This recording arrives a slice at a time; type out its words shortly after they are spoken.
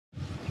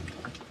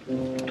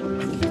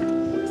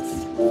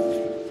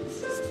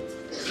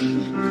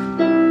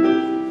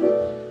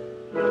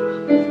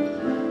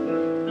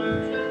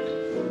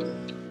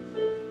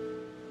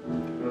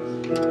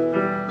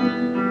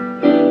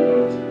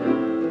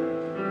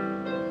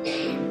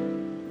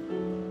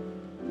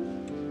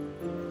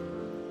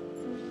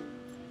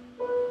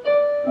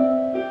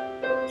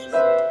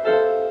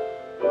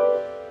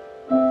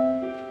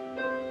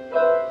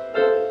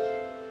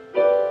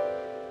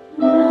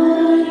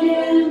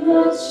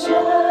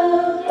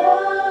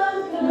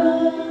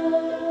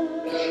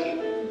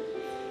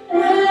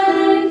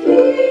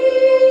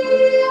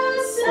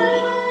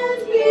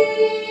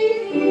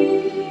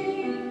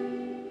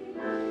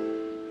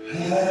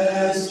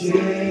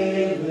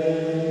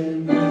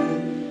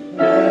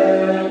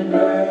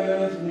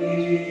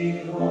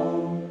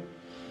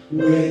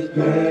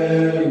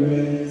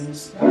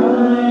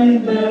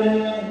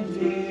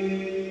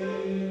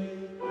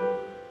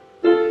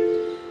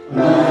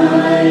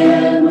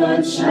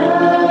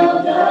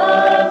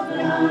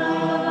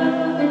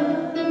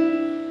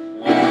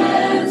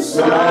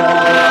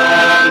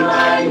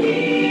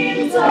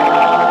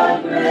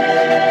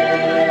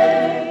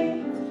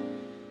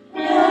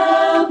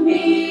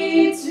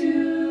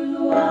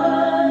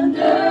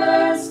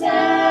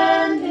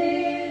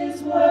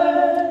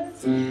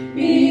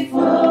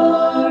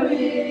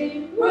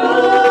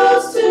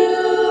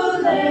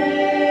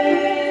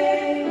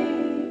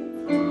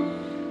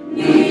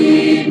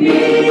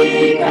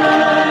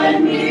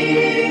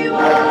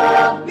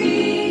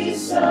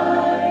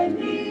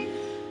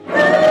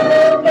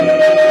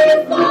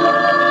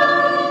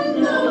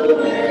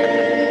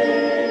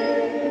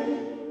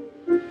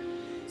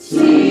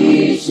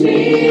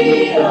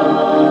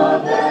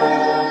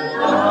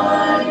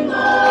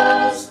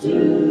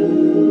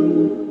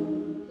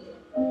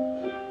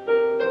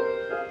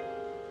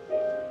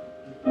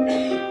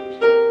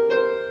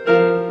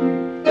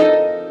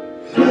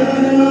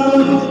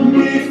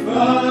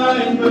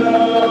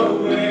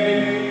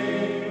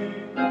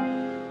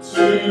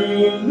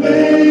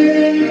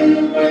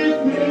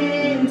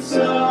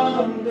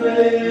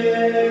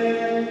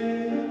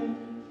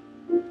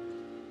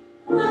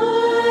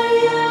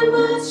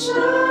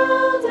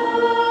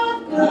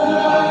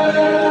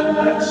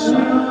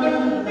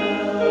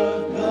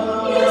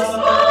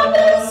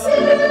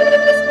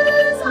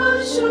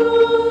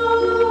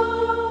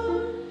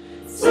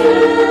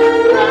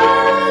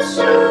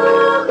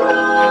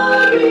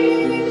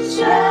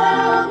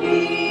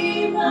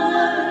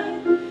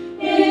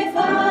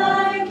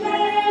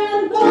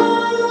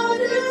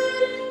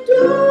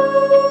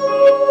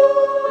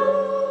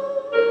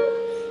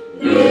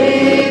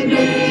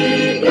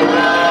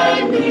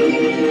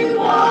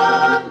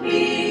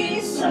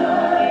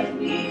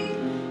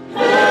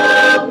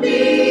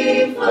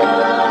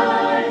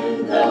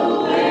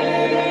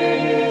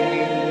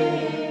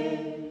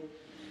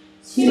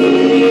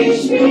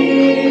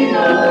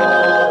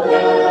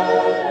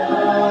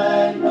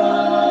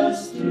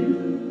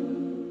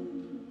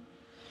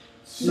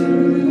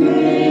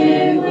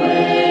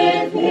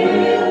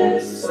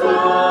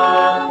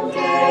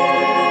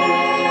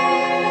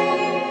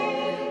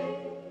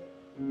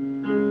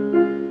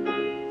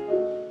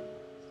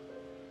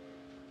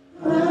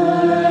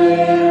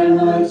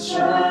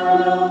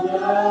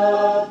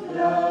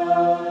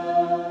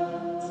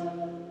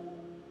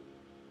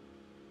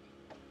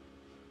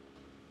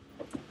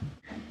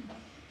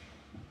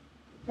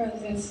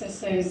Brothers and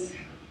sisters,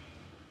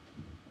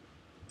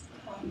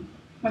 I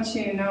want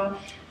you to know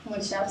how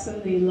much I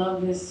absolutely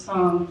love this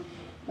song.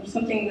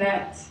 Something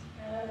that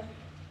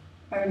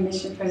our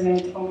mission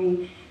president told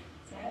me,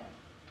 that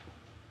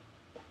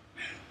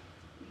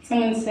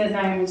someone says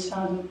I am a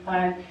child of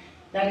God.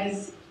 That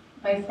is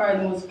by far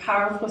the most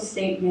powerful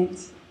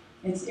statement.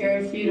 It's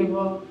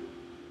irrefutable.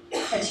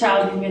 A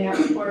child even at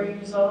 4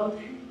 years old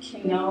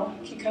can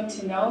come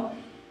to know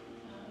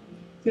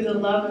through the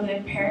love of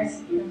their parents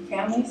and their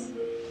families,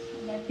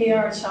 that they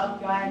are a child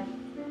of God.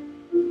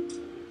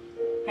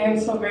 I am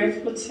so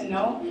grateful to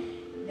know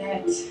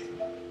that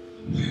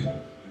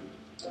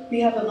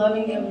we have a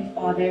loving Heavenly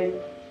Father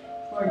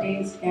who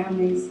ordains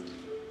families.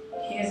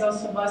 He has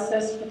also blessed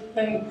us with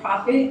a living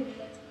prophet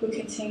who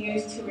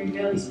continues to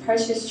reveal these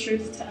precious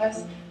truths to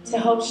us to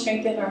help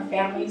strengthen our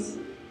families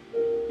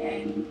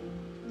and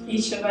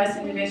each of us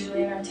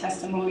individually in our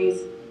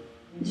testimonies.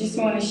 I just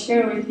want to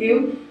share with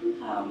you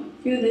a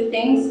few of the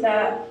things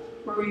that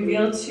were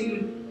revealed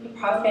to the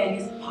prophet and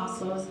his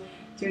apostles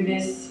through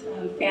this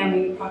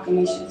family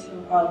proclamation to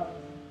the world.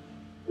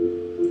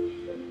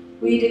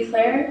 We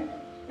declare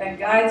that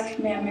God's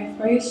commandment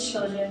for his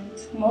children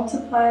to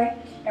multiply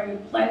and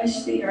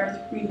replenish the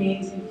earth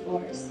remains in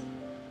force.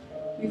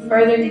 We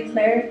further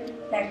declare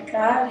that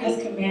God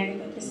has commanded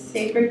that the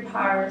sacred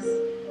powers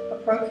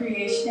of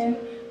procreation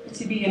are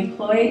to be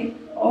employed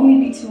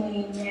only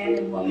between man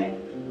and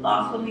woman,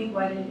 lawfully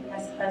wedded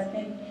as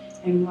husband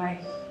and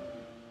wife.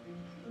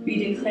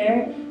 We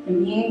declare the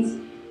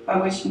means by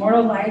which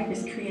mortal life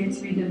is created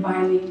to be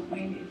divinely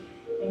appointed,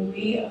 and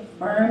we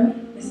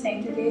affirm the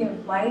sanctity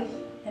of life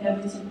and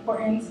of its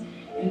importance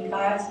in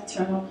God's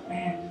eternal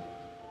plan.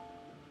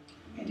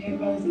 My dear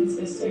brothers and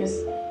sisters,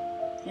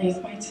 it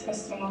is my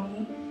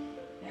testimony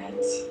that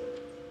this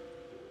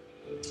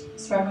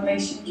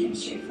revelation came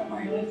straight from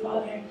our Heavenly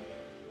Father.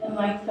 And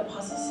like the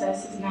Apostle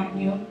says, is not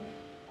new.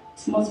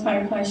 To multiply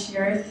and replenish the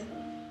earth,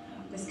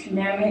 this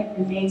commandment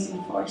remains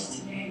in force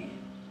today.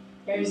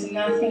 There is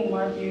nothing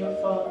more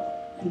beautiful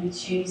than a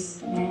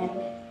chaste man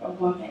or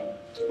woman.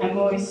 I'm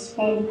always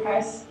so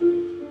impressed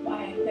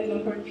by the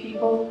number of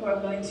people who are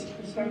willing to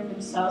preserve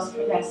themselves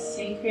for that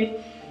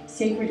sacred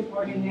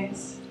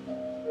ordinance.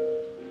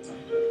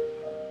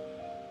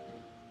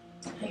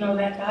 I know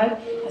that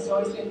God has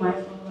always been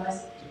mindful of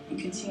us and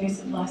continues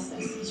to bless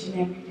us each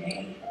and every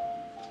day.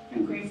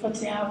 I'm grateful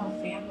to have a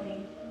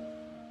family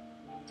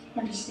who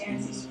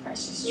understands these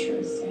precious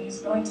truths and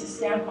is willing to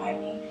stand by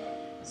me,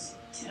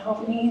 to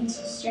help me, to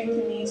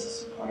strengthen me, to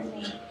support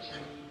me,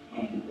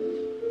 and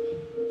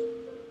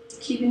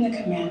keeping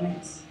the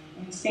commandments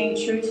and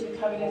staying true to the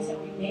covenants that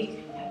we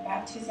make at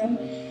baptism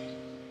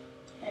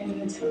and in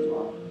the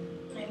temple.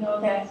 I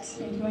know that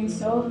in doing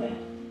so, that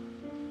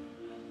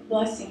the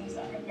blessings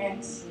are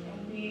immense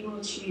and we will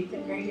achieve the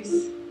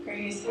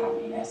greatest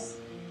happiness.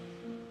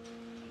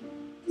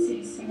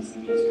 Say, sing,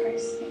 Jesus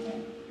Christ.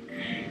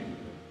 Amen.